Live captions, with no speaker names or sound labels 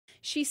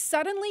she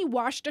suddenly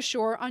washed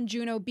ashore on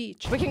Juno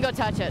Beach. We can go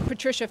touch it.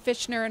 Patricia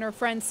Fishner and her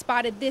friends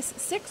spotted this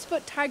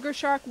 6-foot tiger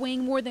shark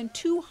weighing more than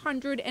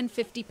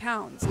 250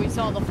 pounds. We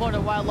saw the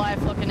Florida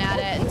wildlife looking at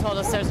it and told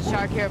us there's a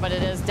shark here, but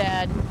it is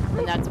dead.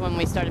 And that's when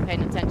we started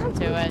paying attention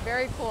to it.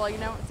 Very cool. You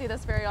don't see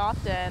this very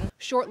often.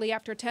 Shortly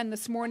after 10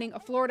 this morning, a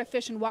Florida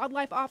Fish and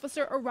Wildlife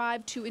officer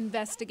arrived to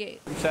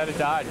investigate. I'm sad it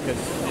died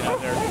because, you know,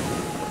 they're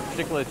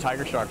particularly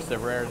tiger sharks. They're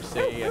rare to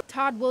see.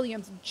 Todd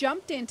Williams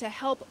jumped in to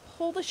help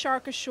pull the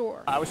shark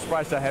ashore. I was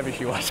surprised how heavy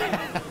she was.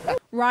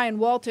 Ryan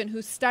Walton,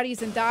 who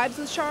studies and dives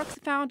with sharks,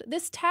 found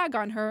this tag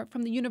on her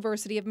from the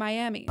University of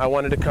Miami. I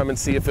wanted to come and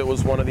see if it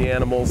was one of the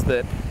animals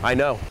that I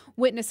know.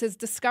 Witnesses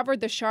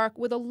discovered the shark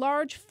with a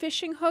large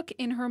fishing hook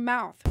in her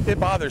mouth. It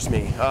bothers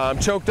me. I'm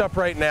choked up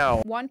right now.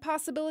 One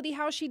possibility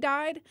how she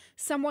died,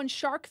 someone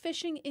shark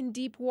fishing in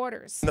deep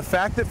waters. The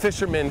fact that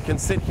fishermen can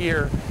sit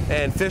here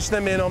and fish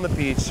them in on the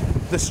beach,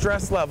 the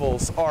stress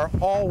levels are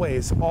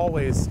always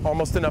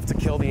almost enough to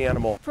kill the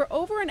animal. For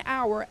over an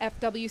hour,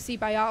 FWC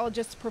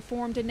biologists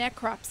performed a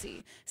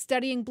necropsy,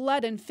 studying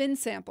blood and fin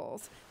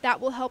samples. That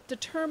will help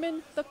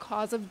determine the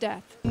cause of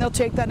death. They'll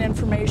take that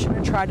information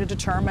and try to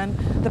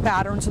determine the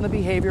patterns and the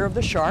behavior of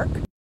the shark.